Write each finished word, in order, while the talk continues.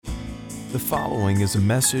The following is a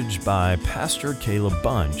message by Pastor Caleb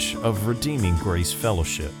Bunch of Redeeming Grace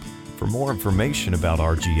Fellowship. For more information about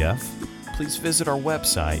RGF, please visit our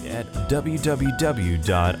website at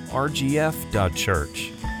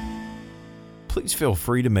www.rgf.church. Please feel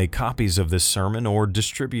free to make copies of this sermon or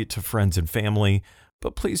distribute to friends and family,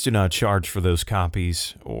 but please do not charge for those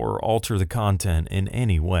copies or alter the content in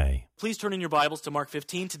any way. Please turn in your Bibles to Mark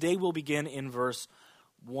 15. Today we'll begin in verse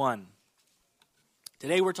 1.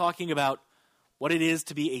 Today we're talking about what it is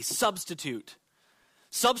to be a substitute.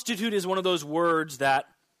 Substitute is one of those words that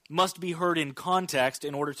must be heard in context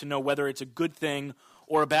in order to know whether it's a good thing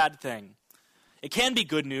or a bad thing. It can be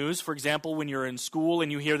good news, for example, when you're in school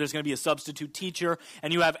and you hear there's going to be a substitute teacher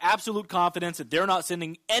and you have absolute confidence that they're not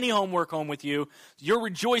sending any homework home with you. You're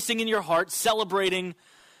rejoicing in your heart, celebrating,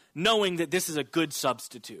 knowing that this is a good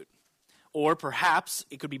substitute. Or perhaps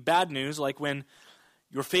it could be bad news, like when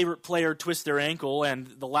your favorite player twists their ankle and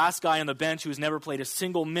the last guy on the bench who's never played a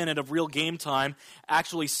single minute of real game time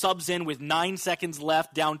actually subs in with 9 seconds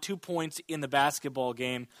left, down 2 points in the basketball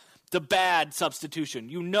game. The bad substitution.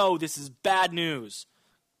 You know this is bad news.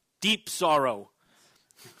 Deep sorrow.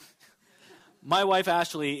 My wife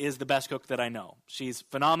Ashley is the best cook that I know. She's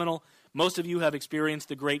phenomenal. Most of you have experienced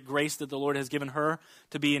the great grace that the Lord has given her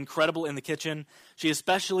to be incredible in the kitchen. She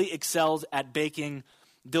especially excels at baking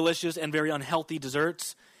delicious and very unhealthy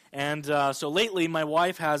desserts. And so lately my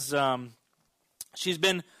wife has, she's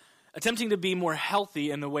been attempting to be more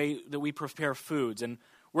healthy in the way that we prepare foods. And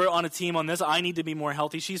we're on a team on this. I need to be more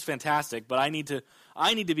healthy. She's fantastic, but I need to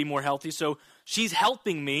be more healthy. So she's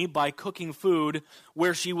helping me by cooking food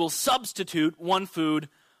where she will substitute one food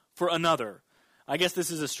for another. I guess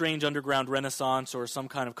this is a strange underground renaissance or some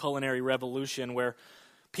kind of culinary revolution where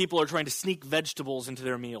people are trying to sneak vegetables into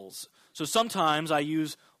their meals. So sometimes I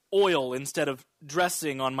use oil instead of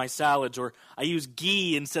dressing on my salads, or I use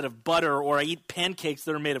ghee instead of butter, or I eat pancakes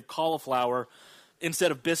that are made of cauliflower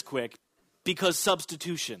instead of Bisquick, because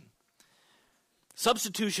substitution.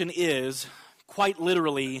 Substitution is, quite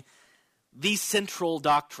literally, the central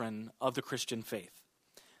doctrine of the Christian faith.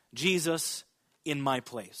 Jesus in my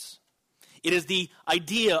place. It is the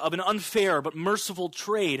idea of an unfair but merciful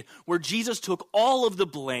trade where Jesus took all of the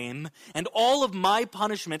blame and all of my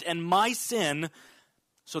punishment and my sin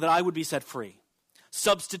so that I would be set free.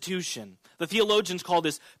 Substitution. The theologians call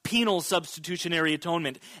this penal substitutionary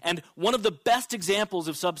atonement. And one of the best examples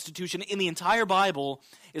of substitution in the entire Bible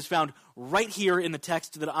is found right here in the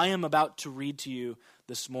text that I am about to read to you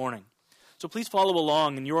this morning. So please follow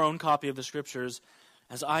along in your own copy of the Scriptures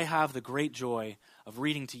as I have the great joy of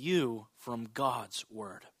reading to you from God's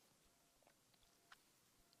Word.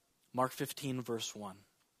 Mark 15, verse 1.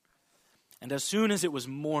 And as soon as it was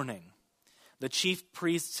morning, the chief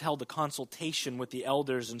priests held a consultation with the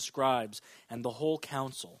elders and scribes and the whole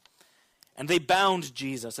council. And they bound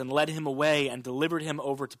Jesus and led him away and delivered him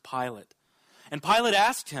over to Pilate. And Pilate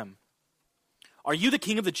asked him, "Are you the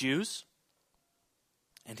king of the Jews?"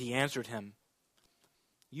 And he answered him,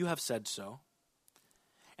 "You have said so."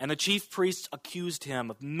 And the chief priests accused him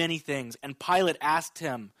of many things. And Pilate asked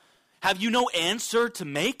him, "Have you no answer to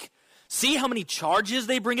make? See how many charges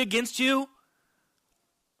they bring against you?"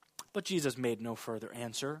 But Jesus made no further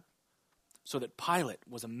answer, so that Pilate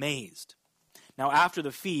was amazed. Now at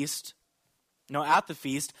the feast,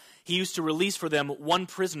 he used to release for them one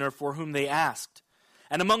prisoner for whom they asked.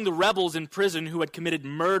 And among the rebels in prison who had committed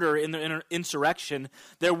murder in the insurrection,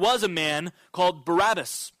 there was a man called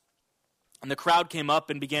Barabbas. And the crowd came up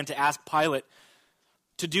and began to ask Pilate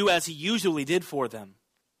to do as he usually did for them.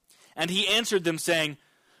 And he answered them, saying,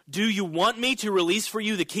 "Do you want me to release for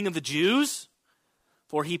you the king of the Jews?"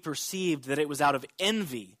 For he perceived that it was out of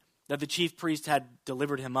envy that the chief priest had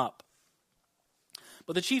delivered him up.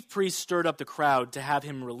 But the chief priest stirred up the crowd to have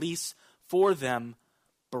him release for them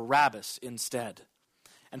Barabbas instead.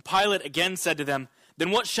 And Pilate again said to them, "Then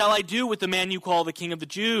what shall I do with the man you call the king of the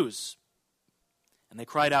Jews?" And they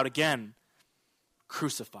cried out again,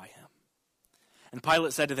 "Crucify him." And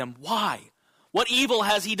Pilate said to them, "Why? What evil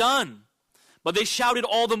has he done?" But they shouted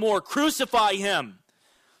all the more, "Crucify him!"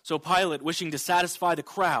 So Pilate, wishing to satisfy the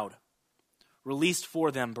crowd, released for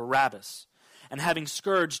them Barabbas. And having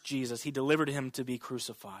scourged Jesus, he delivered him to be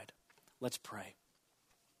crucified. Let's pray.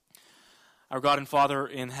 Our God and Father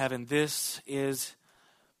in heaven, this is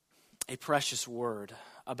a precious word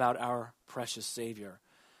about our precious Savior.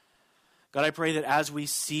 God, I pray that as we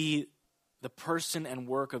see the person and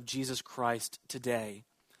work of Jesus Christ today,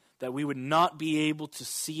 that we would not be able to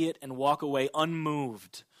see it and walk away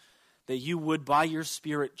unmoved, that you would, by your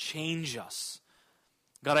Spirit, change us.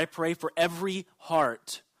 God, I pray for every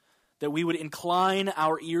heart that we would incline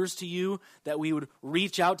our ears to you, that we would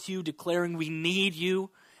reach out to you declaring we need you.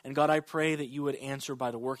 And God, I pray that you would answer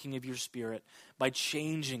by the working of your Spirit, by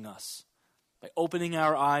changing us, by opening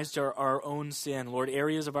our eyes to our own sin. Lord,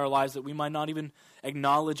 areas of our lives that we might not even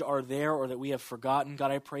acknowledge are there or that we have forgotten.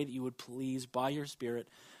 God, I pray that you would please, by your Spirit,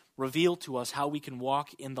 reveal to us how we can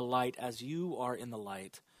walk in the light as you are in the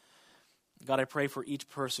light. God, I pray for each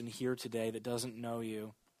person here today that doesn't know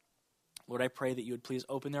you. Lord, I pray that you would please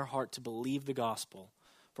open their heart to believe the gospel,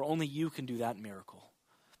 for only you can do that miracle.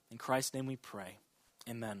 In Christ's name we pray.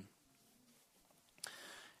 Amen.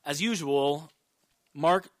 As usual,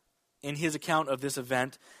 Mark, in his account of this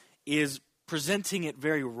event, is presenting it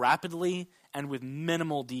very rapidly and with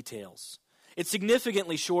minimal details. It's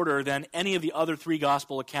significantly shorter than any of the other three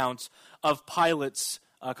gospel accounts of Pilate's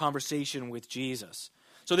conversation with Jesus.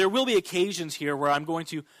 So there will be occasions here where I'm going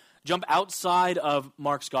to jump outside of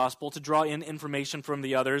Mark's gospel to draw in information from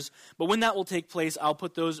the others. But when that will take place, I'll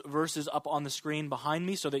put those verses up on the screen behind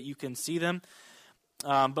me so that you can see them.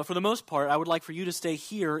 But for the most part, I would like for you to stay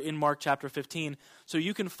here in Mark chapter 15 so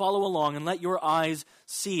you can follow along and let your eyes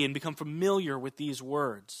see and become familiar with these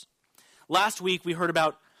words. Last week, we heard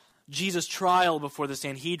about Jesus' trial before the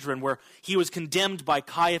Sanhedrin, where he was condemned by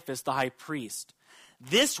Caiaphas, the high priest.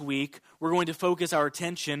 This week, we're going to focus our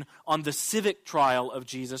attention on the civic trial of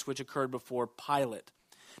Jesus, which occurred before Pilate.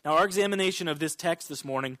 Now, our examination of this text this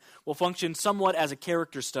morning will function somewhat as a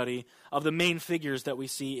character study of the main figures that we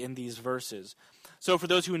see in these verses. So for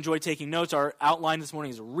those who enjoy taking notes, our outline this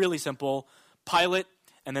morning is really simple: Pilate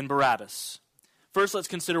and then Barabbas. First, let's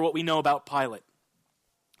consider what we know about Pilate.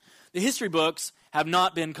 The history books have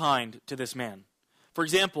not been kind to this man. For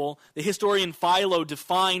example, the historian Philo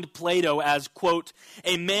defined Plato as, quote,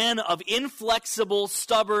 a man of inflexible,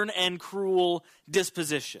 stubborn, and cruel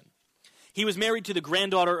disposition. He was married to the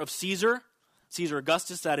granddaughter of Caesar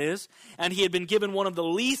Augustus, that is, and he had been given one of the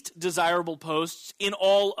least desirable posts in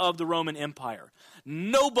all of the Roman Empire.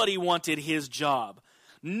 Nobody wanted his job.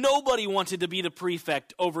 Nobody wanted to be the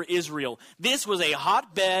prefect over Israel. This was a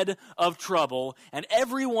hotbed of trouble, and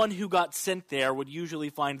everyone who got sent there would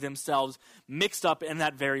usually find themselves mixed up in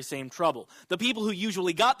that very same trouble. The people who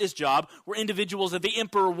usually got this job were individuals that the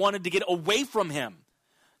emperor wanted to get away from him.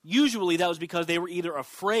 Usually that was because they were either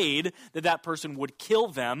afraid that that person would kill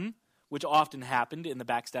them, which often happened in the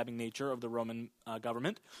backstabbing nature of the Roman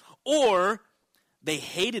government, or they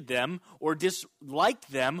hated them or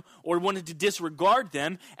disliked them or wanted to disregard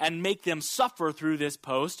them and make them suffer through this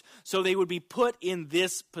post, so they would be put in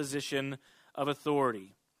this position of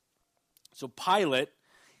authority. So Pilate,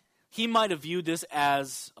 he might have viewed this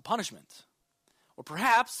as a punishment. Or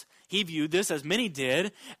perhaps he viewed this, as many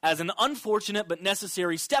did, as an unfortunate but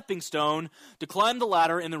necessary stepping stone to climb the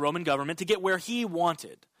ladder in the Roman government to get where he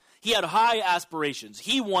wanted. He had high aspirations.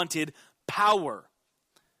 He wanted power.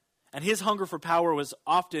 And his hunger for power was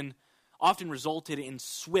often resulted in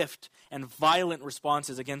swift and violent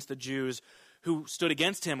responses against the Jews who stood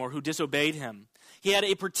against him or who disobeyed him. He had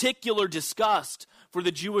a particular disgust for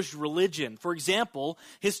the Jewish religion. For example,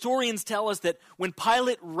 historians tell us that when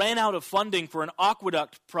Pilate ran out of funding for an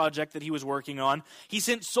aqueduct project that he was working on, he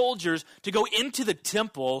sent soldiers to go into the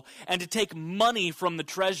temple and to take money from the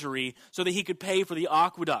treasury so that he could pay for the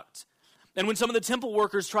aqueduct. And when some of the temple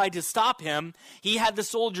workers tried to stop him, he had the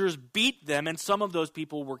soldiers beat them, and some of those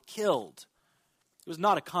people were killed. He was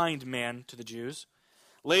not a kind man to the Jews.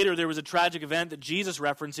 Later, there was a tragic event that Jesus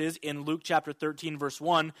references in Luke chapter 13, verse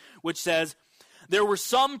 1, which says, there were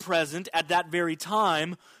some present at that very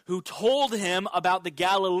time who told him about the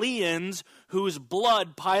Galileans whose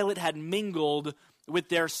blood Pilate had mingled with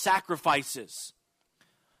their sacrifices.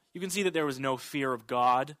 You can see that there was no fear of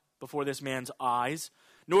God before this man's eyes,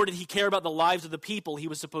 nor did he care about the lives of the people he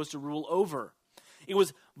was supposed to rule over. It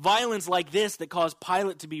was violence like this that caused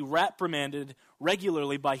Pilate to be reprimanded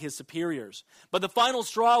regularly by his superiors. But the final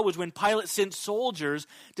straw was when Pilate sent soldiers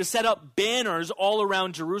to set up banners all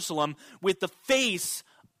around Jerusalem with the face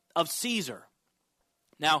of Caesar.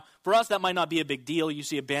 Now, for us, that might not be a big deal. You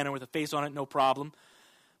see a banner with a face on it, no problem.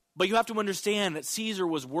 But you have to understand that Caesar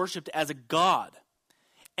was worshipped as a god.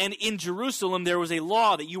 And in Jerusalem, there was a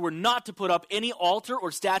law that you were not to put up any altar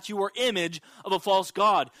or statue or image of a false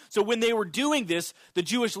god. So when they were doing this, the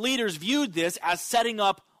Jewish leaders viewed this as setting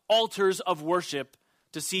up altars of worship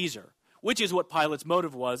to Caesar, which is what Pilate's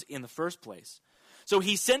motive was in the first place. So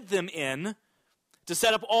he sent them in to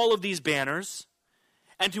set up all of these banners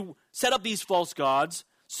and to set up these false gods.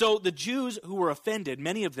 So the Jews who were offended,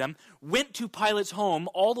 many of them, went to Pilate's home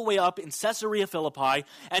all the way up in Caesarea Philippi,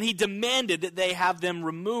 and he demanded that they have them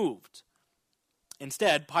removed.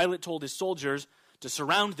 Instead, Pilate told his soldiers to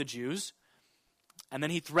surround the Jews, And then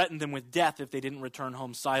he threatened them with death if they didn't return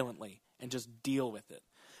home silently and just deal with it.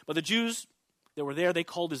 But the Jews that were there, they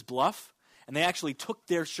called his bluff, and they actually took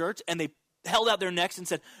their shirts and they held out their necks and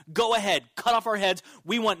said, "Go ahead, cut off our heads.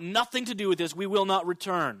 We want nothing to do with this. We will not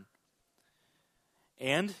return."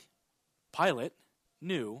 And Pilate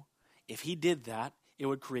knew if he did that, it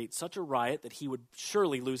would create such a riot that he would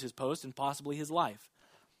surely lose his post and possibly his life.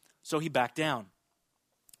 So he backed down.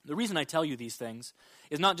 The reason I tell you these things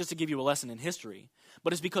is not just to give you a lesson in history,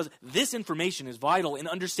 but it's because this information is vital in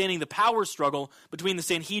understanding the power struggle between the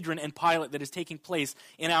Sanhedrin and Pilate that is taking place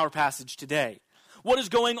in our passage today. What is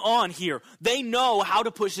going on here? They know how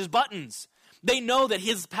to push his buttons. They know that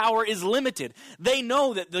his power is limited. They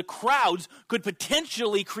know that the crowds could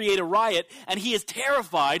potentially create a riot, and he is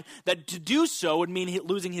terrified that to do so would mean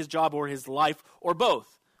losing his job or his life or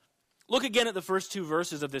both. Look again at the first 2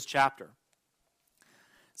 verses of this chapter.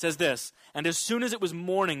 It says this, "And as soon as it was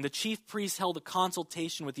morning, the chief priests held a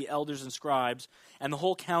consultation with the elders and scribes and the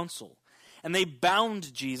whole council. And they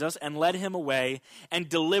bound Jesus and led him away and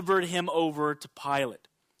delivered him over to Pilate."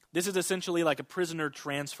 This is essentially like a prisoner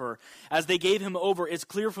transfer. As they gave him over, it's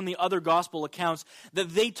clear from the other gospel accounts that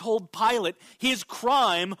they told Pilate his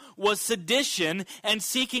crime was sedition and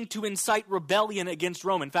seeking to incite rebellion against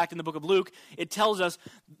Rome. In fact, in the book of Luke, it tells us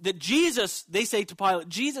that Jesus, they say to Pilate,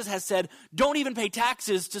 Jesus has said, "Don't even pay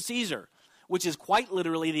taxes to Caesar," which is quite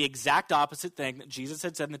literally the exact opposite thing that Jesus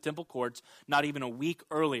had said in the temple courts not even a week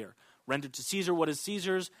earlier. Render to Caesar what is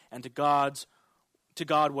Caesar's, and to God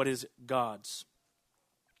what is God's.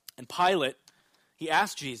 And Pilate, he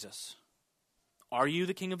asked Jesus, "Are you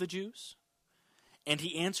the king of the Jews?" And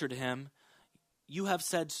he answered him, "You have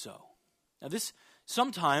said so." Now this,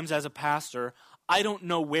 sometimes as a pastor, I don't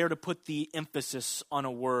know where to put the emphasis on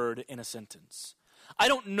a word in a sentence. I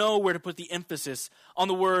don't know where to put the emphasis on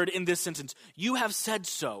the word in this sentence, "You have said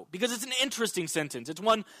so," because it's an interesting sentence. It's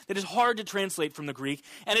one that is hard to translate from the Greek,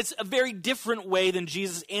 and it's a very different way than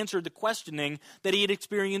Jesus answered the questioning that he had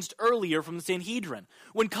experienced earlier from the Sanhedrin.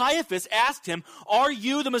 When Caiaphas asked him, "Are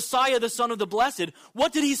you the Messiah, the Son of the Blessed?"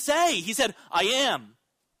 what did he say? He said, "I am."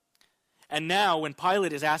 And now when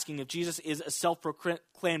Pilate is asking if Jesus is a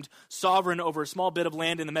self-proclaimed sovereign over a small bit of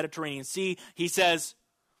land in the Mediterranean Sea, he says,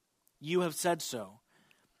 "You have said so."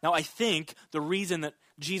 Now, I think the reason that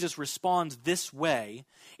Jesus responds this way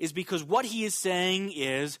is because what he is saying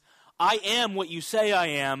is, "I am what you say I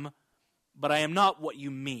am, but I am not what you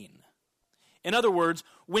mean." In other words,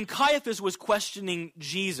 when Caiaphas was questioning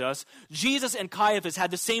Jesus, Jesus and Caiaphas had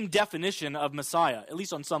the same definition of Messiah, at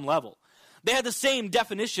least on some level. They had the same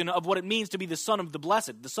definition of what it means to be the Son of the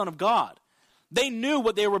Blessed, the Son of God. They knew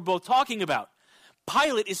what they were both talking about.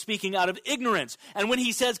 Pilate is speaking out of ignorance. And when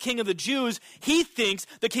he says King of the Jews, he thinks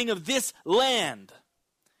the king of this land.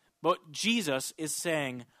 But Jesus is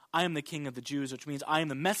saying, "I am the King of the Jews," which means I am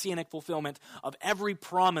the messianic fulfillment of every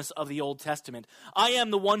promise of the Old Testament. I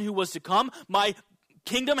am the one who was to come. My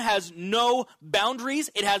kingdom has no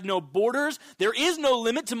boundaries. It has no borders. There is no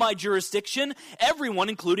limit to my jurisdiction. Everyone,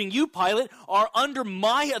 including you, Pilate, are under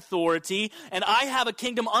my authority, and I have a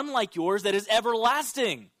kingdom unlike yours that is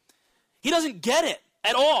everlasting. He doesn't get it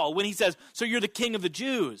at all when he says, "So you're the King of the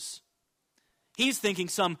Jews." He's thinking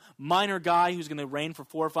some minor guy who's going to reign for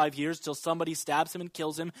 4 or 5 years till somebody stabs him and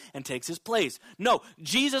kills him and takes his place. No,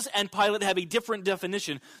 Jesus and Pilate have a different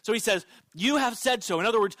definition. So he says, "You have said so." In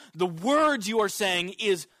other words, the words you are saying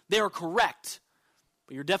they are correct,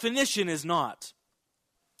 but your definition is not.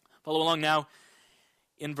 Follow along now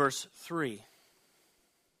in verse 3.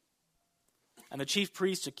 "And the chief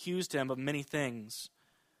priests accused him of many things.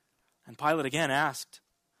 And Pilate again asked,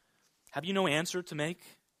 'Have you no answer to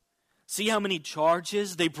make? See how many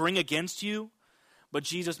charges they bring against you?' But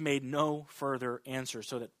Jesus made no further answer,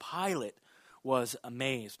 so that Pilate was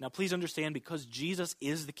amazed." Now please understand, because Jesus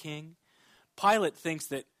is the king, Pilate thinks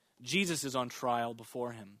that Jesus is on trial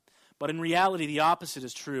before him. But in reality, the opposite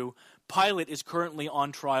is true. Pilate is currently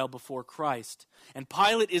on trial before Christ. And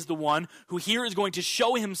Pilate is the one who here is going to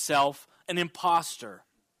show himself an imposter.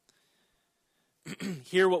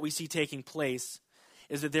 Here what we see taking place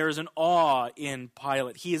is that there is an awe in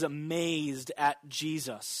Pilate. He is amazed at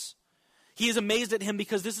Jesus. He is amazed at him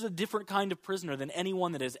because this is a different kind of prisoner than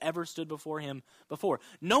anyone that has ever stood before him before.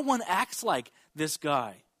 No one acts like this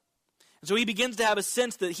guy. And so he begins to have a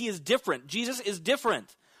sense that he is different. Jesus is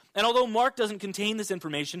different. And although Mark doesn't contain this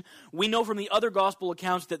information, we know from the other gospel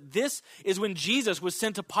accounts that this is when Jesus was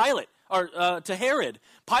sent to Pilate, or to Herod.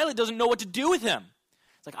 Pilate doesn't know what to do with him.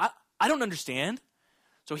 It's like, I don't understand.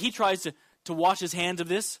 So he tries to wash his hands of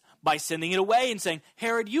this by sending it away and saying,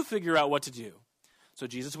 "Herod, you figure out what to do." So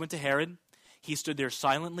Jesus went to Herod. He stood there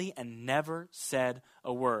silently and never said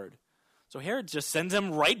a word. So Herod just sends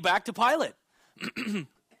him right back to Pilate.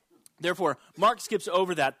 Therefore, Mark skips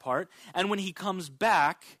over that part, and when he comes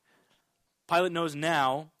back, Pilate knows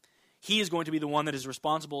now he is going to be the one that is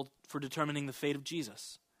responsible for determining the fate of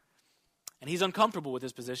Jesus. And he's uncomfortable with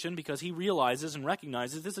his position because he realizes and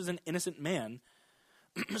recognizes this is an innocent man.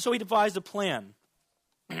 So he devised a plan.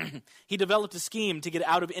 He developed a scheme to get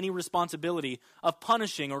out of any responsibility of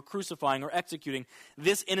punishing or crucifying or executing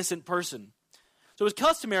this innocent person. So it was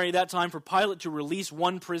customary at that time for Pilate to release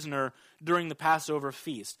one prisoner during the Passover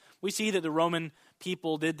feast. We see that the Roman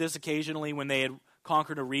people did this occasionally when they had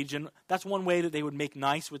conquered a region. That's one way that they would make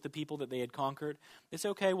nice with the people that they had conquered. They say,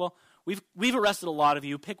 okay, well, we've arrested a lot of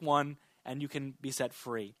you. Pick one and you can be set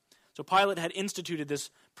free. So Pilate had instituted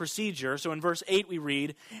this procedure. So in verse 8 we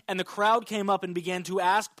read, "And the crowd came up and began to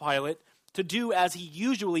ask Pilate to do as he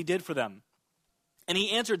usually did for them. And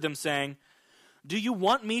he answered them, saying, 'Do you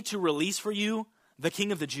want me to release for you the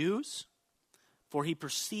king of the Jews?' For he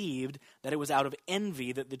perceived that it was out of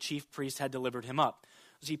envy that the chief priests had delivered him up."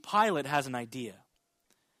 See, Pilate has an idea.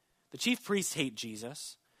 The chief priests hate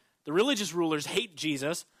Jesus. The religious rulers hate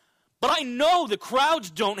Jesus. But I know the crowds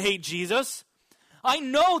don't hate Jesus. I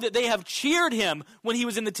know that they have cheered him when he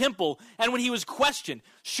was in the temple and when he was questioned.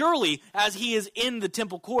 Surely, as he is in the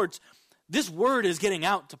temple courts, this word is getting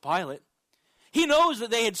out to Pilate. He knows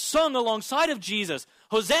that they had sung alongside of Jesus,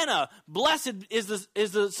 "Hosanna, blessed is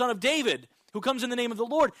the Son of David, who comes in the name of the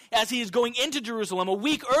Lord," as he is going into Jerusalem a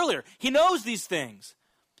week earlier. He knows these things.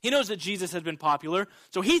 He knows that Jesus has been popular,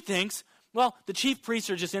 so he thinks, well, the chief priests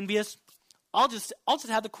are just envious. I'll just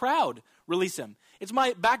have the crowd release him. It's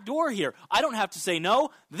my back door here. I don't have to say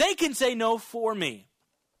no. They can say no for me.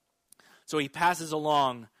 So he passes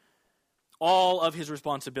along all of his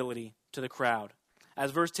responsibility to the crowd.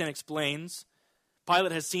 As verse 10 explains,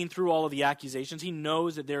 Pilate has seen through all of the accusations. He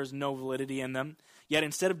knows that there is no validity in them. Yet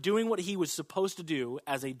instead of doing what he was supposed to do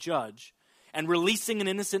as a judge and releasing an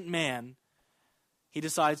innocent man, he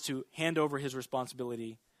decides to hand over his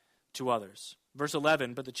responsibility to others. Verse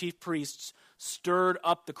 11, "But the chief priests stirred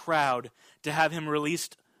up the crowd to have him release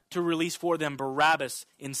for them Barabbas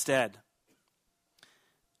instead."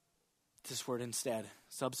 This word instead,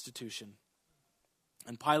 substitution.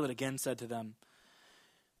 "And Pilate again said to them,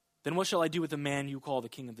 'Then what shall I do with the man you call the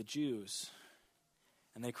king of the Jews?'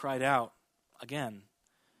 And they cried out again,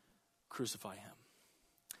 'Crucify him.'"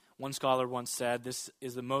 One scholar once said, this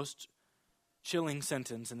is the most chilling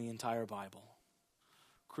sentence in the entire Bible.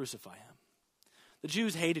 Crucify him. The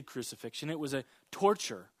Jews hated crucifixion. It was a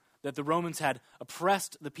torture that the Romans had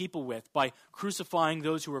oppressed the people with by crucifying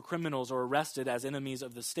those who were criminals or arrested as enemies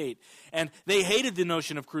of the state. And they hated the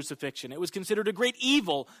notion of crucifixion. It was considered a great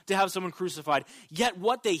evil to have someone crucified. Yet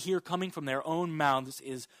what they hear coming from their own mouths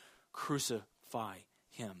is, "Crucify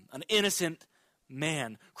him." An innocent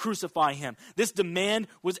man, crucify him. This demand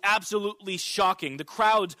was absolutely shocking. The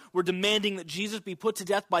crowds were demanding that Jesus be put to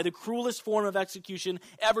death by the cruelest form of execution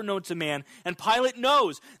ever known to man. And Pilate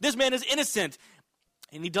knows this man is innocent,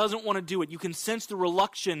 and he doesn't want to do it. You can sense the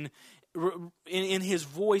reluctation in his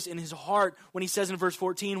voice, in his heart, when he says in verse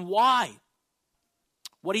 14, "Why?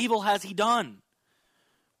 What evil has he done?"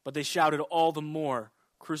 But they shouted all the more,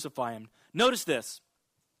 "Crucify him." Notice this.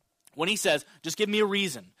 When he says, "Just give me a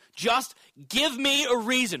reason. Just give me a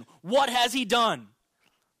reason. What has he done?"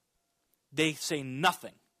 They say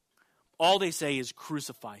nothing. All they say is,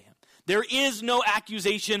 "Crucify him." There is no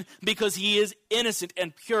accusation because he is innocent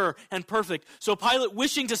and pure and perfect. So Pilate,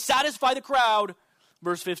 wishing to satisfy the crowd,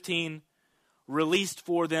 verse 15, released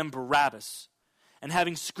for them Barabbas. And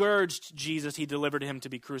having scourged Jesus, he delivered him to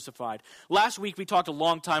be crucified. Last week we talked a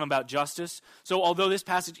long time about justice. So although this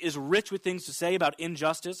passage is rich with things to say about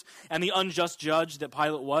injustice and the unjust judge that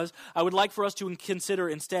Pilate was, I would like for us to consider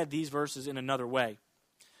instead these verses in another way.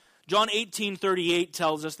 John 18:38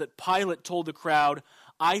 tells us that Pilate told the crowd,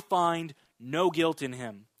 "I find no guilt in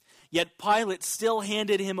him." Yet Pilate still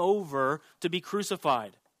handed him over to be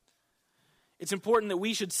crucified. It's important that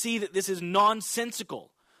we should see that this is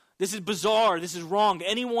nonsensical. This is bizarre. This is wrong.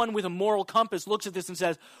 Anyone with a moral compass looks at this and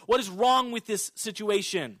says, what is wrong with this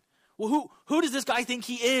situation? Well, who does this guy think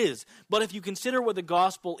he is? But if you consider what the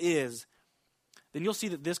gospel is, then you'll see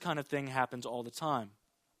that this kind of thing happens all the time.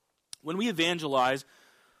 When we evangelize,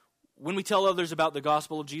 when we tell others about the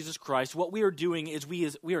gospel of Jesus Christ, what we are doing is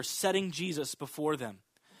we are setting Jesus before them.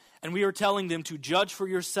 And we are telling them to judge for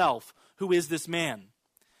yourself, who is this man?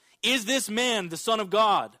 Is this man the Son of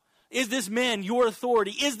God? Is this man your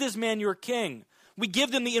authority? Is this man your king? We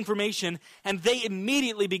give them the information, and they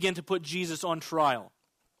immediately begin to put Jesus on trial.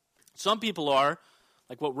 Some people are,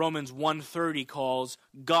 like what Romans 1:30 calls,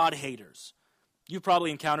 God haters. You've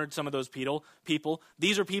probably encountered some of those people.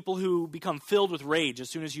 These are people who become filled with rage as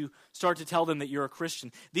soon as you start to tell them that you're a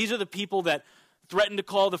Christian. These are the people that threaten to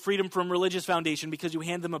call the Freedom from Religious Foundation because you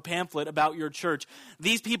hand them a pamphlet about your church.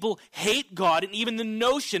 These people hate God, and even the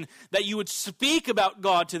notion that you would speak about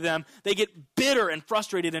God to them, they get bitter and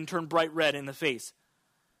frustrated and turn bright red in the face.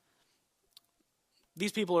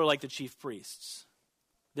 These people are like the chief priests.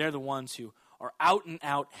 They're the ones who are out and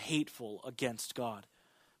out hateful against God.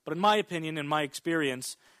 But in my opinion, in my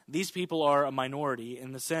experience, these people are a minority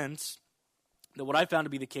in the sense that what I found to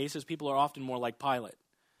be the case is people are often more like Pilate.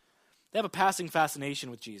 They have a passing fascination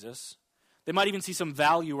with Jesus. They might even see some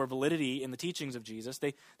value or validity in the teachings of Jesus.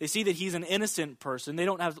 They see that he's an innocent person. They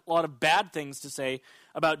don't have a lot of bad things to say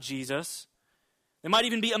about Jesus. They might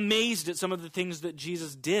even be amazed at some of the things that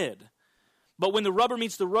Jesus did. But when the rubber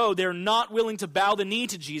meets the road, they're not willing to bow the knee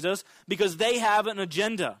to Jesus because they have an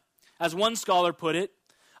agenda. As one scholar put it,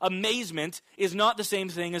 amazement is not the same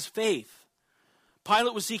thing as faith.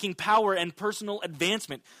 Pilate was seeking power and personal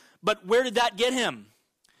advancement. But where did that get him?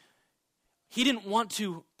 He didn't want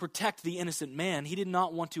to protect the innocent man. He did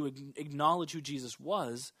not want to acknowledge who Jesus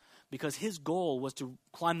was because his goal was to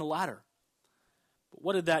climb the ladder. But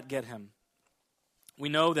what did that get him? We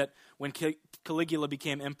know that when Caligula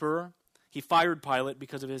became emperor, he fired Pilate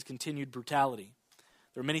because of his continued brutality.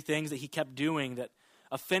 There were many things that he kept doing that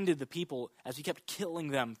offended the people as he kept killing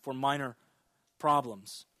them for minor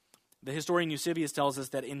problems. The historian Eusebius tells us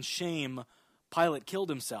that in shame, Pilate killed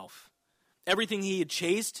himself. Everything he had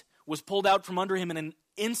chased was pulled out from under him in an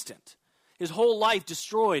instant. His whole life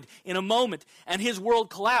destroyed in a moment, and his world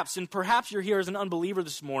collapsed. And perhaps you're here as an unbeliever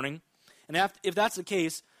this morning. And if that's the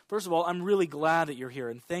case, first of all, I'm really glad that you're here,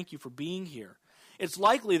 and thank you for being here. It's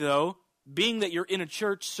likely, though, being that you're in a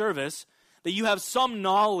church service, that you have some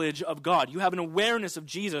knowledge of God. You have an awareness of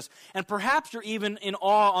Jesus, and perhaps you're even in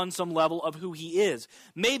awe on some level of who he is.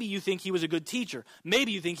 Maybe you think he was a good teacher.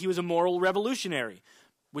 Maybe you think he was a moral revolutionary,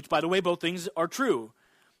 which, by the way, both things are true.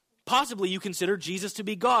 Possibly you consider Jesus to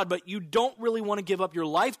be God, but you don't really want to give up your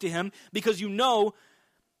life to him because you know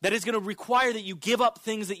that it's going to require that you give up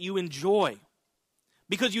things that you enjoy.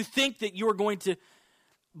 Because you think that you are going to,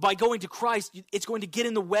 by going to Christ, it's going to get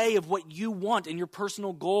in the way of what you want and your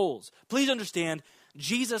personal goals. Please understand,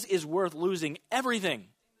 Jesus is worth losing everything.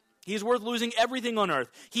 He is worth losing everything on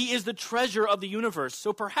earth. He is the treasure of the universe.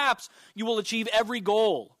 So perhaps you will achieve every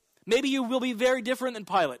goal. Maybe you will be very different than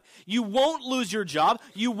Pilate. You won't lose your job.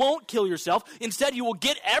 You won't kill yourself. Instead, you will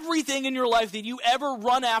get everything in your life that you ever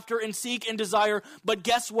run after and seek and desire. But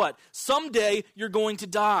guess what? Someday you're going to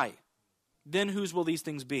die. Then whose will these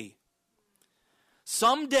things be?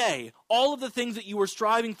 Someday, all of the things that you were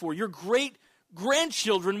striving for, your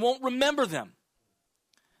great-grandchildren won't remember them.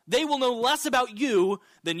 They will know less about you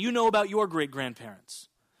than you know about your great-grandparents.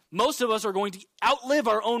 Most of us are going to outlive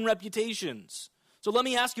our own reputations. So let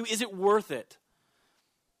me ask you, is it worth it?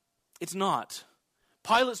 It's not.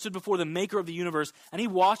 Pilate stood before the maker of the universe, and he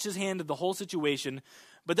washed his hand of the whole situation,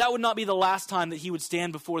 but that would not be the last time that he would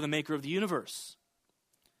stand before the maker of the universe.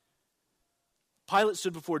 Pilate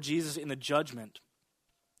stood before Jesus in the judgment,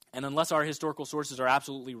 and unless our historical sources are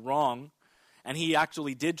absolutely wrong, and he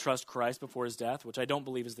actually did trust Christ before his death, which I don't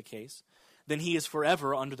believe is the case, then he is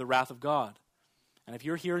forever under the wrath of God. And if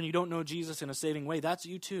you're here and you don't know Jesus in a saving way, that's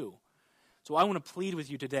you too. So I want to plead with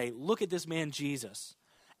you today, look at this man Jesus.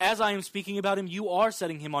 As I am speaking about him, you are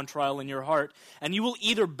setting him on trial in your heart, and you will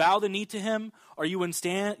either bow the knee to him, or you will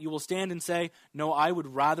stand and say, no, I would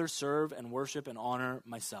rather serve and worship and honor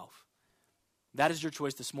myself. That is your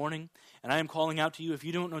choice this morning, and I am calling out to you, if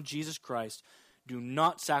you don't know Jesus Christ, do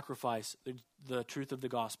not sacrifice the truth of the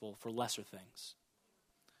gospel for lesser things.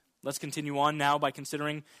 Let's continue on now by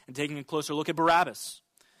considering and taking a closer look at Barabbas.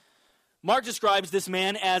 Mark describes this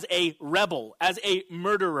man as a rebel, as a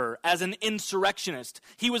murderer, as an insurrectionist.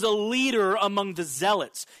 He was a leader among the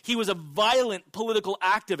zealots. He was a violent political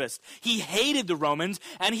activist. He hated the Romans,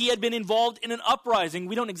 and he had been involved in an uprising.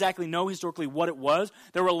 We don't exactly know historically what it was.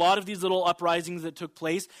 There were a lot of these little uprisings that took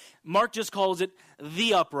place. Mark just calls it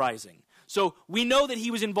the uprising. So we know that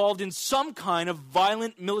he was involved in some kind of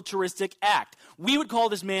violent militaristic act. We would call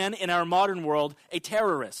this man in our modern world a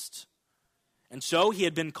terrorist. And so he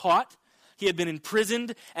had been caught. He had been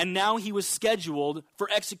imprisoned, and now he was scheduled for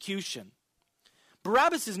execution.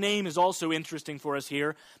 Barabbas' name is also interesting for us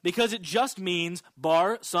here because it just means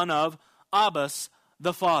Bar, son of, Abbas,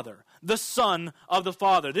 the father. The son of the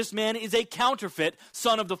father. This man is a counterfeit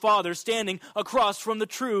son of the father standing across from the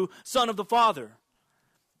true son of the father.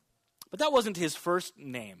 But that wasn't his first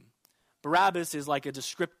name. Barabbas is like a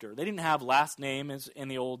descriptor. They didn't have last names in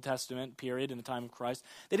the Old Testament period in the time of Christ.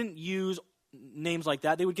 They didn't use names like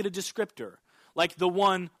that. They would get a descriptor. like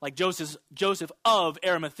Joseph of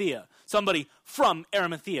Arimathea, somebody from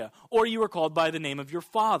Arimathea, or you were called by the name of your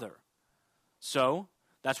father. So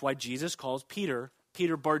that's why Jesus calls Peter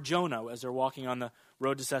Bar-Jonah as they're walking on the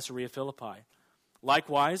road to Caesarea Philippi.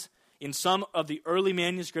 Likewise, in some of the early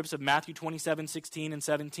manuscripts of Matthew 27:16 and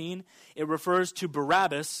 17, it refers to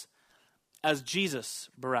Barabbas as Jesus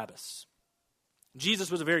Barabbas. Jesus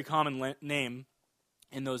was a very common name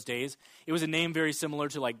in those days. It was a name very similar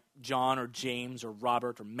to like John or James or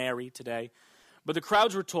Robert or Mary today. But the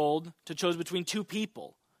crowds were told to choose between two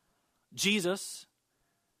people, Jesus,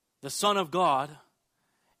 the Son of God,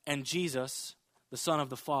 and Jesus, the Son of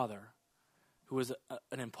the Father, who was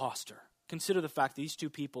an imposter. Consider the fact that these two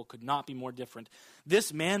people could not be more different.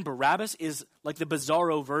 This man, Barabbas, is like the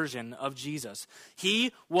bizarro version of Jesus.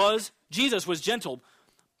 Jesus was gentle.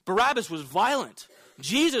 Barabbas was violent.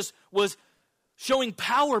 Jesus was showing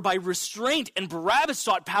power by restraint, and Barabbas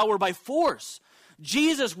sought power by force.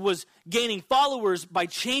 Jesus was gaining followers by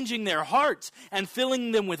changing their hearts and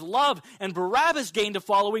filling them with love, and Barabbas gained a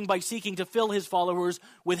following by seeking to fill his followers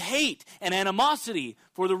with hate and animosity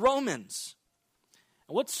for the Romans.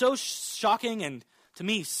 And what's so shocking and, to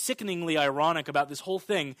me, sickeningly ironic about this whole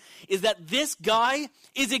thing is that this guy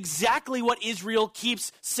is exactly what Israel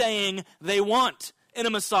keeps saying they want in a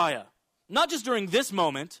Messiah. Not just during this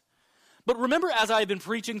moment, but remember, as I've been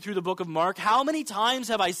preaching through the book of Mark, how many times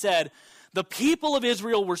have I said the people of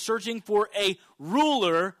Israel were searching for a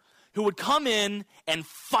ruler who would come in and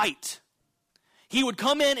fight. He would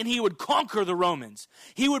come in and he would conquer the Romans.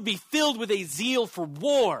 He would be filled with a zeal for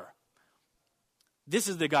war. This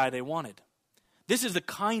is the guy they wanted. This is the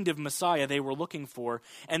kind of Messiah they were looking for.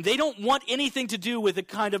 And they don't want anything to do with the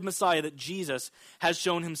kind of Messiah that Jesus has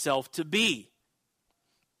shown himself to be.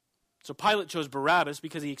 So Pilate chose Barabbas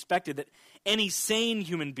because he expected that any sane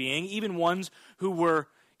human being, even ones who were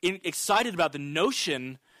excited about the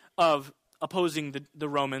notion of opposing the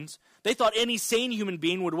Romans, they thought any sane human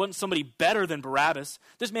being would want somebody better than Barabbas.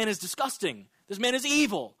 This man is disgusting. This man is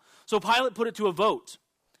evil. So Pilate put it to a vote.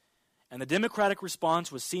 And the democratic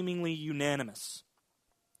response was seemingly unanimous.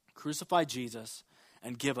 Crucify Jesus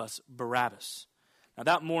and give us Barabbas. Now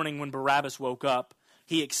that morning when Barabbas woke up,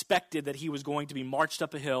 he expected that he was going to be marched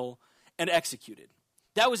up a hill and executed.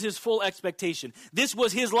 That was his full expectation. This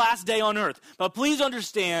was his last day on earth. But please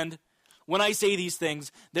understand, when I say these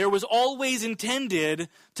things, there was always intended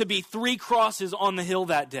to be 3 crosses on the hill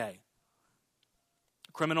that day.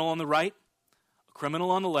 A criminal on the right, a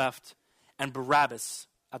criminal on the left, and Barabbas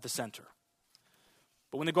at the center.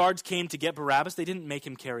 But when the guards came to get Barabbas, they didn't make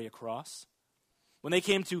him carry a cross. When they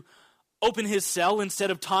came to open his cell,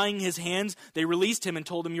 instead of tying his hands, they released him and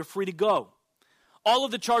told him, "You're free to go. All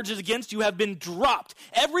of the charges against you have been dropped.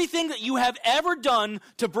 Everything that you have ever done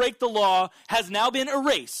to break the law has now been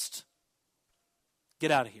erased.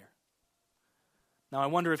 Get out of here." Now I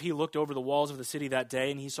wonder if he looked over the walls of the city that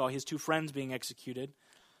day and he saw his 2 friends being executed.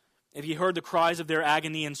 If he heard the cries of their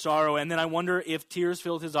agony and sorrow, and then I wonder if tears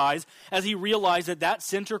filled his eyes as he realized that that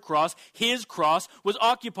center cross, his cross, was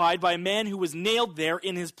occupied by a man who was nailed there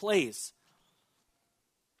in his place.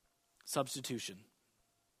 Substitution.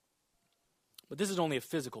 But this is only a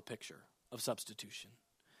physical picture of substitution.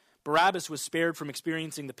 Barabbas was spared from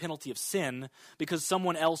experiencing the penalty of sin because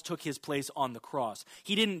someone else took his place on the cross.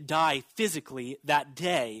 He didn't die physically that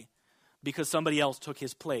day because somebody else took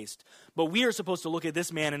his place. But we are supposed to look at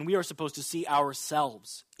this man and we are supposed to see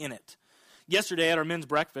ourselves in it. Yesterday at our men's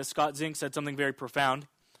breakfast, Scott Zink said something very profound.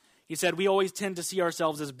 He said, we always tend to see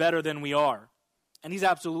ourselves as better than we are. And he's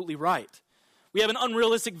absolutely right. We have an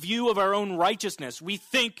unrealistic view of our own righteousness. We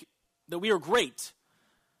think that we are great.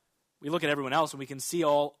 We look at everyone else and we can see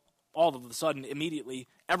all of a sudden, immediately,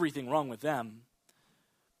 everything wrong with them.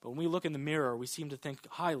 But when we look in the mirror, we seem to think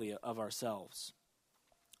highly of ourselves.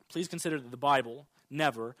 Please consider that the Bible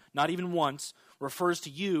never, not even once, refers to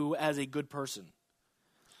you as a good person.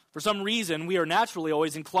 For some reason, we are naturally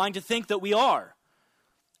always inclined to think that we are.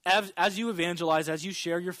 As you evangelize, as you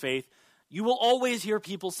share your faith, you will always hear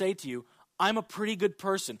people say to you, I'm a pretty good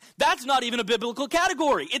person. That's not even a biblical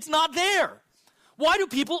category. It's not there. Why do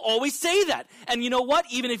people always say that? And you know what?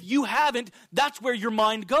 Even if you haven't, that's where your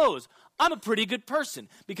mind goes. I'm a pretty good person.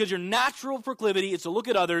 Because your natural proclivity is to look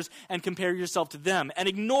at others and compare yourself to them and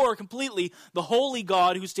ignore completely the holy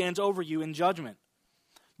God who stands over you in judgment.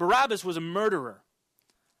 Barabbas was a murderer.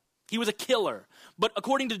 He was a killer. But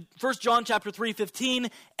according to 1 John chapter 3:15,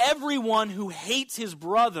 everyone who hates his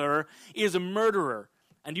brother is a murderer.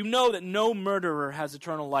 And you know that no murderer has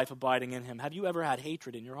eternal life abiding in him. Have you ever had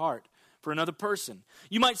hatred in your heart for another person.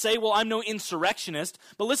 You might say, well, I'm no insurrectionist,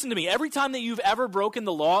 but listen to me. Every time that you've ever broken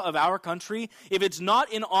the law of our country, if it's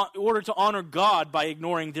not in order to honor God by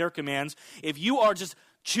ignoring their commands, if you are just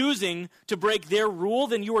choosing to break their rule,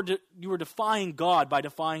 then you are defying God by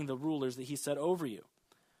defying the rulers that he set over you.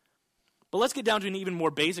 But let's get down to an even more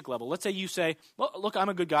basic level. Let's say you say, well, look, I'm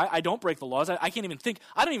a good guy. I don't break the laws. I can't even think.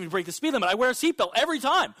 I don't even break the speed limit. I wear a seatbelt every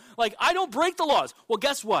time. Like, I don't break the laws. Well,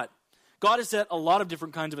 guess what? God has set a lot of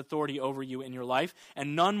different kinds of authority over you in your life,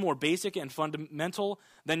 and none more basic and fundamental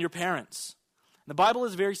than your parents. The Bible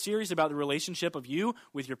is very serious about the relationship of you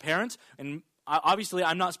with your parents, and obviously,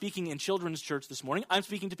 I'm not speaking in children's church this morning. I'm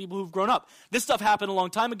speaking to people who've grown up. This stuff happened a long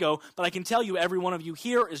time ago, but I can tell you every one of you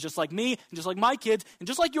here is just like me, and just like my kids, and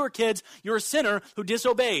just like your kids. You're a sinner who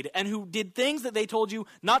disobeyed and who did things that they told you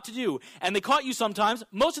not to do. And they caught you sometimes.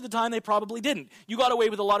 Most of the time, they probably didn't. You got away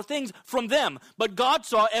with a lot of things from them, but God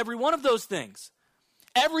saw every one of those things.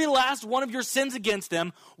 Every last one of your sins against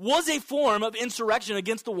them was a form of insurrection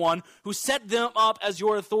against the one who set them up as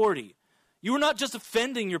your authority. You are not just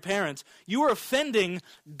offending your parents, you are offending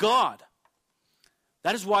God.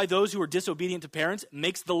 That is why those who are disobedient to parents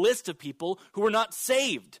makes the list of people who are not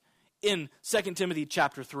saved in 2 Timothy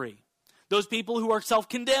chapter 3. Those people who are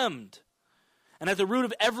self-condemned. And at the root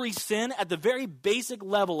of every sin, at the very basic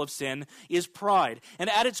level of sin, is pride. And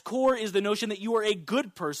at its core is the notion that you are a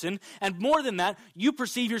good person, and more than that, you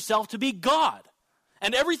perceive yourself to be God.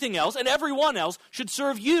 And everything else and everyone else should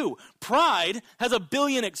serve you. Pride has a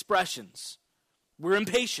billion expressions. We're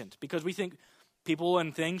impatient because we think people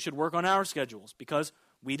and things should work on our schedules because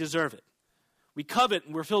we deserve it. We covet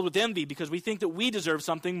and we're filled with envy because we think that we deserve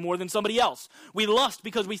something more than somebody else. We lust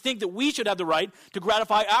because we think that we should have the right to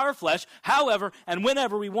gratify our flesh however and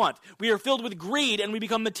whenever we want. We are filled with greed and we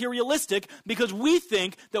become materialistic because we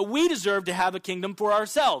think that we deserve to have a kingdom for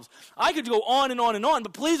ourselves. I could go on and on and on,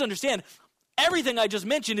 but please understand, everything I just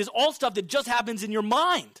mentioned is all stuff that just happens in your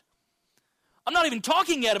mind. I'm not even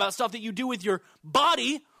talking yet about stuff that you do with your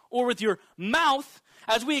body or with your mouth.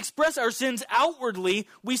 As we express our sins outwardly,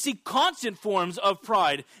 we see constant forms of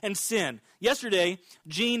pride and sin. Yesterday,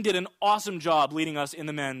 Jean did an awesome job leading us in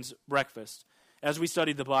the men's breakfast as we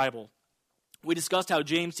studied the Bible. We discussed how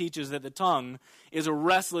James teaches that the tongue is a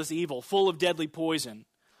restless evil, full of deadly poison.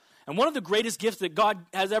 And one of the greatest gifts that God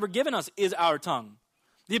has ever given us is our tongue.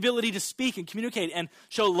 The ability to speak and communicate and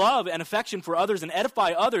show love and affection for others and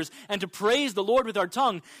edify others and to praise the Lord with our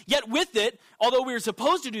tongue. Yet with it, although we are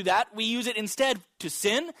supposed to do that, we use it instead to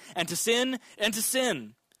sin and to sin and to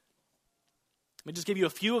sin. Let me just give you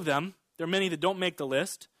a few of them. There are many that don't make the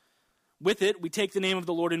list. With it, we take the name of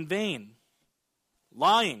the Lord in vain.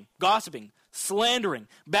 Lying, gossiping, slandering,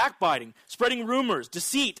 backbiting, spreading rumors,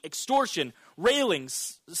 deceit, extortion, railing,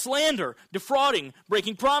 slander, defrauding,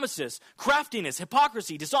 breaking promises, craftiness,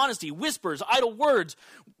 hypocrisy, dishonesty, whispers, idle words,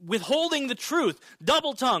 withholding the truth,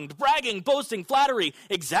 double-tongued, bragging, boasting, flattery,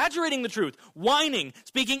 exaggerating the truth, whining,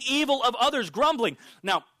 speaking evil of others, grumbling.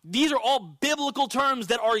 Now, these are all biblical terms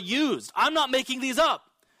that are used. I'm not making these up.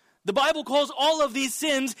 The Bible calls all of these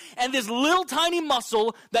sins, and this little tiny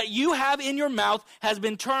muscle that you have in your mouth has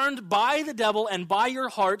been turned by the devil and by your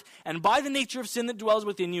heart and by the nature of sin that dwells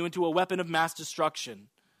within you into a weapon of mass destruction.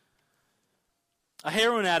 A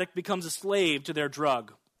heroin addict becomes a slave to their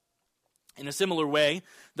drug. In a similar way,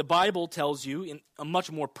 the Bible tells you in a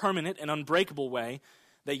much more permanent and unbreakable way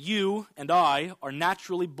that you and I are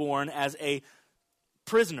naturally born as a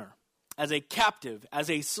prisoner, as a captive,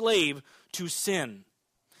 as a slave to sin.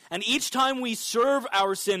 And each time we serve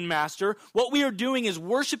our sin master, what we are doing is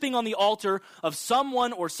worshiping on the altar of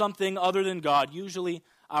someone or something other than God, usually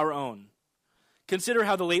our own. Consider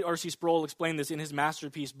how the late R.C. Sproul explained this in his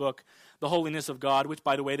masterpiece book, The Holiness of God, which,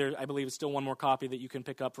 by the way, there I believe is still one more copy that you can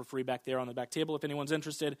pick up for free back there on the back table if anyone's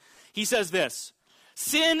interested. He says this: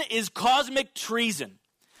 sin is cosmic treason.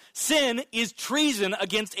 Sin is treason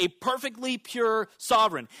against a perfectly pure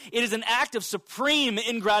sovereign. It is an act of supreme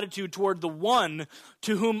ingratitude toward the one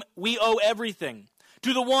to whom we owe everything,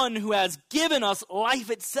 to the one who has given us life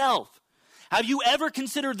itself. Have you ever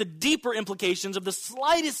considered the deeper implications of the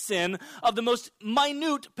slightest sin, of the most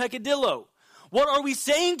minute peccadillo? What are we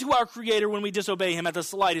saying to our Creator when we disobey Him at the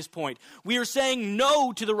slightest point? We are saying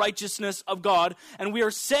no to the righteousness of God, and we are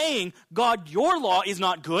saying, God, your law is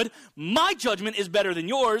not good. My judgment is better than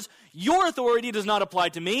yours. Your authority does not apply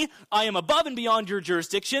to me. I am above and beyond your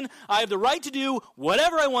jurisdiction. I have the right to do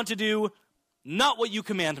whatever I want to do, not what you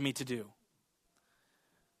command me to do.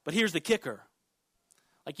 But here's the kicker.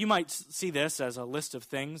 Like, you might see this as a list of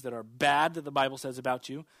things that are bad that the Bible says about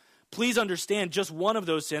you. Please understand, just one of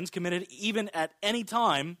those sins committed even at any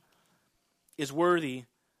time is worthy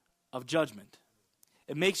of judgment.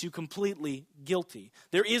 It makes you completely guilty.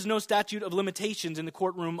 There is no statute of limitations in the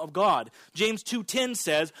courtroom of God. James 2:10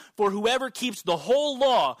 says, "For whoever keeps the whole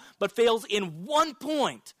law but fails in one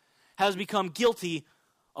point has become guilty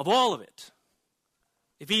of all of it."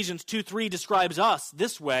 Ephesians 2:3 describes us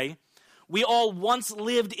this way: "We all once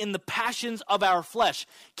lived in the passions of our flesh,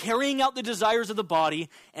 carrying out the desires of the body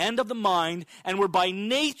and of the mind, and were by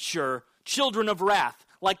nature children of wrath,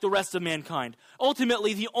 like the rest of mankind."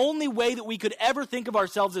 Ultimately, the only way that we could ever think of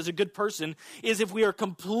ourselves as a good person is if we are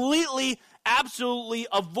completely, absolutely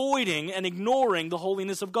avoiding and ignoring the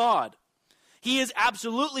holiness of God. He is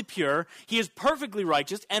absolutely pure, he is perfectly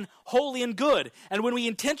righteous and holy and good. And when we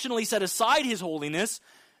intentionally set aside his holiness,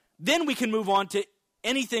 then we can move on to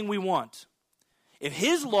anything we want. If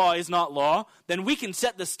his law is not law, then we can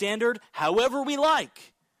set the standard however we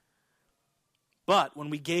like. But when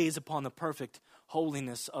we gaze upon the perfect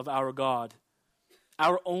holiness of our God,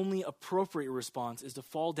 our only appropriate response is to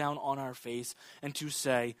fall down on our face and to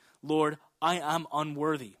say, "Lord, I am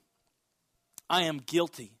unworthy. I am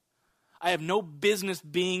guilty. I have no business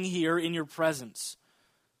being here in your presence."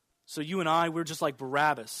 So you and I, we're just like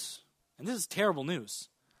Barabbas. And this is terrible news.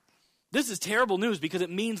 This is terrible news because it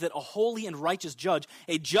means that a holy and righteous judge,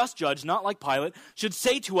 a just judge, not like Pilate, should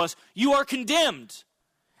say to us, "You are condemned,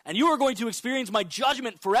 and you are going to experience my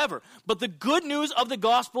judgment forever." But the good news of the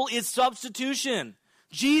gospel is substitution.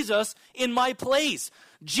 Jesus in my place.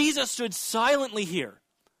 Jesus stood silently here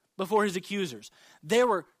before his accusers. They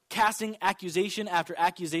were casting accusation after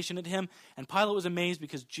accusation at him, and Pilate was amazed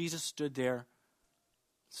because Jesus stood there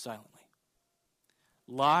silently.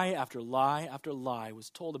 Lie after lie after lie was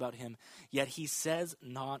told about him, yet he says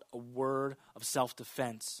not a word of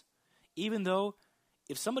self-defense, even though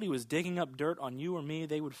if somebody was digging up dirt on you or me,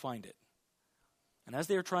 they would find it. And as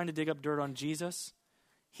they are trying to dig up dirt on Jesus,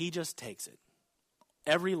 he just takes it.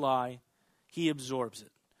 Every lie, he absorbs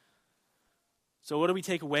it. So what do we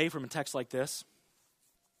take away from a text like this?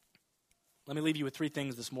 Let me leave you with three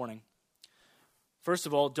things this morning. First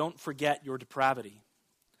of all, don't forget your depravity.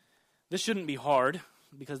 This shouldn't be hard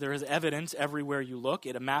because there is evidence everywhere you look.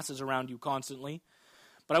 It amasses around you constantly.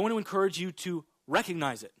 But I want to encourage you to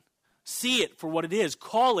recognize it. See it for what it is.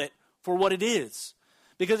 Call it for what it is.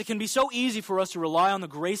 Because it can be so easy for us to rely on the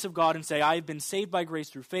grace of God and say, "I have been saved by grace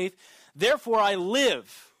through faith, therefore I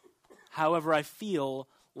live however I feel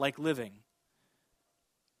like living."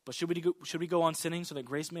 But should we go on sinning so that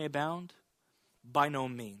grace may abound? By no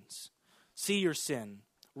means. See your sin,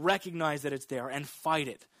 recognize that it's there, and fight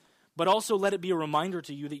it. But also let it be a reminder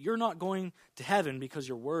to you that you're not going to heaven because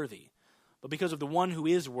you're worthy, but because of the one who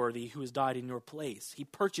is worthy, who has died in your place. He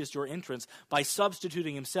purchased your entrance by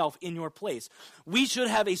substituting himself in your place. We should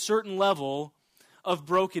have a certain level of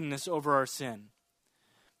brokenness over our sin.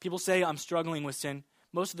 People say, "I'm struggling with sin."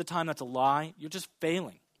 Most of the time that's a lie. You're just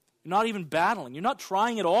failing. You're not even battling. You're not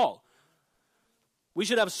trying at all. We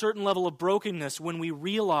should have a certain level of brokenness when we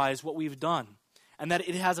realize what we've done and that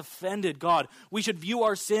it has offended God. We should view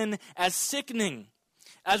our sin as sickening,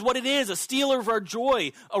 as what it is, a stealer of our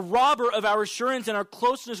joy, a robber of our assurance and our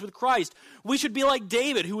closeness with Christ. We should be like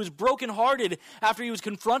David, who was brokenhearted after he was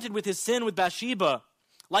confronted with his sin with Bathsheba.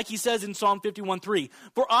 Like he says in Psalm 51:3,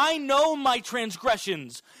 "For I know my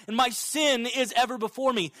transgressions, and my sin is ever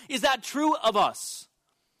before me." Is that true of us?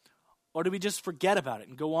 Or do we just forget about it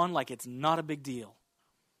and go on like it's not a big deal?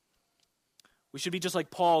 We should be just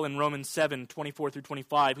like Paul in Romans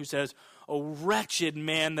 7:24-25, who says, "O wretched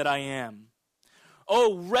man that I am.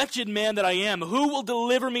 O wretched man that I am, who will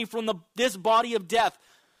deliver me from this body of death?"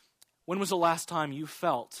 When was the last time you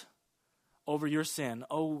felt over your sin?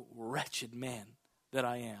 "O wretched man that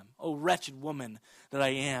I am. O wretched woman that I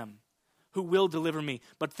am. Who will deliver me?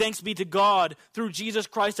 But thanks be to God through Jesus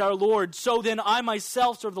Christ our Lord. So then I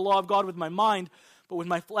myself serve the law of God with my mind, but with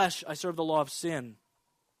my flesh I serve the law of sin."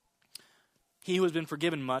 He who has been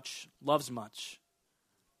forgiven much loves much.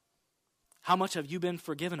 How much have you been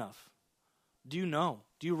forgiven of? Do you know?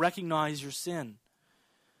 Do you recognize your sin?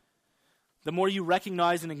 The more you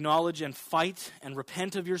recognize and acknowledge and fight and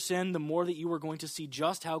repent of your sin, the more that you are going to see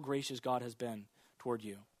just how gracious God has been toward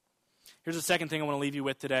you. Here's the second thing I want to leave you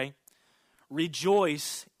with today.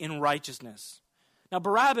 Rejoice in righteousness. Now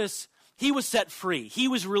Barabbas, he was set free. He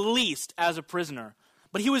was released as a prisoner,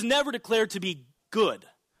 but he was never declared to be good.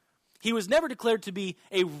 He was never declared to be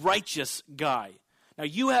a righteous guy. Now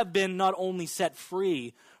you have been not only set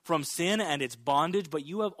free from sin and its bondage, but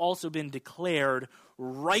you have also been declared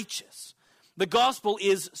righteous. The gospel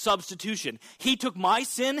is substitution. He took my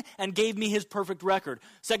sin and gave me his perfect record.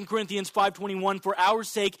 2 Corinthians 5:21, "For our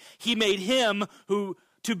sake he made him who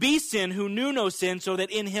to be sin who knew no sin, so that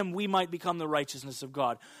in him we might become the righteousness of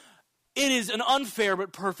God." It is an unfair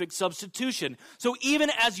but perfect substitution. So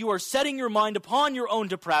even as you are setting your mind upon your own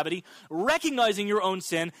depravity, recognizing your own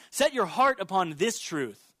sin, set your heart upon this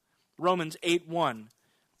truth. Romans 8:1.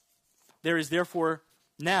 There is therefore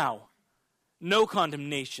now no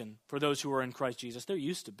condemnation for those who are in Christ Jesus. There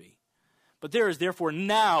used to be. But there is therefore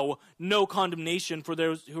now no condemnation for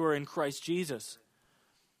those who are in Christ Jesus.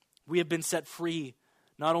 We have been set free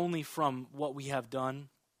not only from what we have done,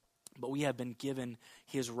 but we have been given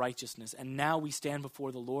his righteousness. And now we stand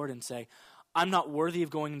before the Lord and say, I'm not worthy of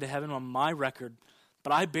going into heaven on my record,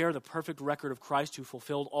 but I bear the perfect record of Christ who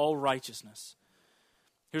fulfilled all righteousness.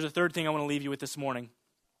 Here's a third thing I want to leave you with this morning.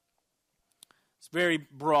 It's very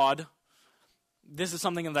broad. This is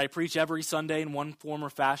something that I preach every Sunday in one form or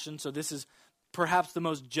fashion, so this is perhaps the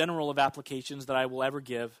most general of applications that I will ever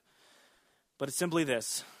give. But it's simply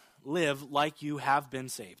this: live like you have been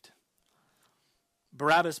saved.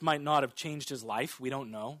 Barabbas might not have changed his life. We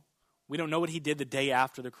don't know. We don't know what he did the day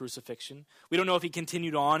after the crucifixion. We don't know if he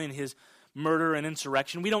continued on in his murder and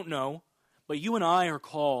insurrection. We don't know. But you and I are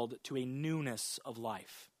called to a newness of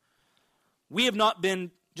life. We have not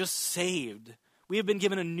been just saved. We have been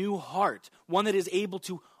given a new heart, one that is able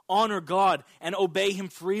to honor God and obey him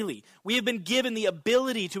freely. We have been given the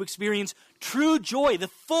ability to experience true joy, the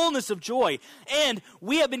fullness of joy. And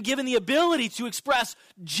we have been given the ability to express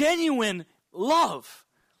genuine love.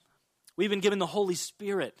 We've been given the Holy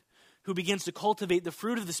Spirit, who begins to cultivate the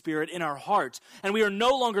fruit of the Spirit in our hearts. And we are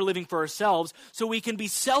no longer living for ourselves, so we can be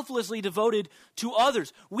selflessly devoted to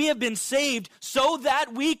others. We have been saved so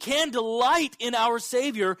that we can delight in our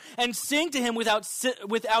Savior and sing to him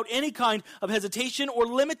without any kind of hesitation or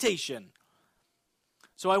limitation.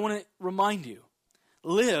 So I want to remind you,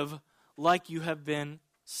 live like you have been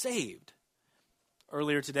saved.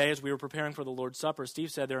 Earlier today, as we were preparing for the Lord's Supper,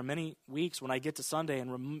 Steve said there are many weeks when I get to Sunday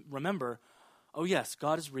and remember, oh yes,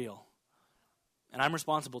 God is real. And I'm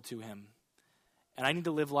responsible to him. And I need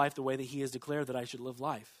to live life the way that he has declared that I should live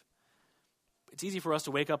life. It's easy for us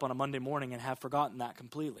to wake up on a Monday morning and have forgotten that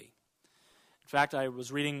completely. In fact, I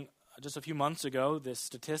was reading just a few months ago this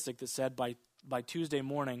statistic that said by Tuesday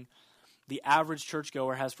morning, the average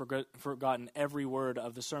churchgoer has forgotten every word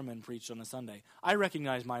of the sermon preached on a Sunday. I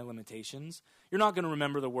recognize my limitations. You're not going to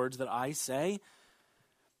remember the words that I say,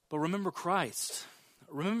 but remember Christ.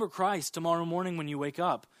 Remember Christ tomorrow morning when you wake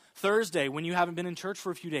up. Thursday, when you haven't been in church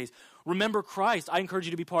for a few days. Remember Christ. I encourage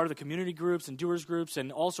you to be part of the community groups and doers groups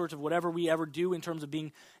and all sorts of whatever we ever do in terms of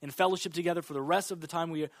being in fellowship together for the rest of the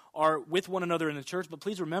time we are with one another in the church. But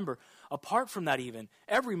please remember, apart from that even,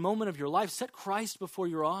 every moment of your life, set Christ before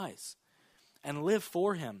your eyes and live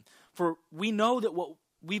for him. For we know that what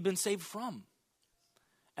we've been saved from,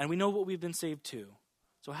 and we know what we've been saved to.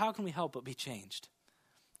 So how can we help but be changed?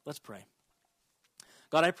 Let's pray.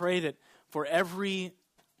 God, I pray that for every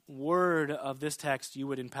word of this text, you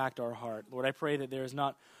would impact our heart. Lord, I pray that there is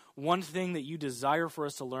not one thing that you desire for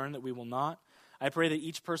us to learn that we will not. I pray that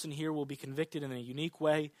each person here will be convicted in a unique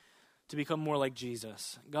way to become more like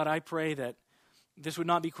Jesus. God, I pray that this would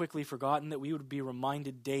not be quickly forgotten, that we would be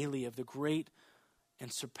reminded daily of the great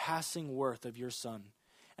and surpassing worth of your Son,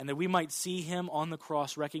 and that we might see him on the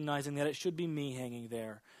cross, recognizing that it should be me hanging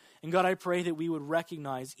there. And God, I pray that we would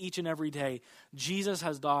recognize each and every day, Jesus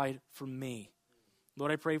has died for me.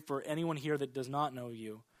 Lord, I pray for anyone here that does not know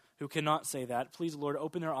you, who cannot say that. Please, Lord,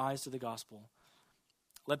 open their eyes to the gospel.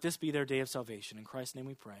 Let this be their day of salvation. In Christ's name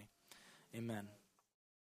we pray. Amen.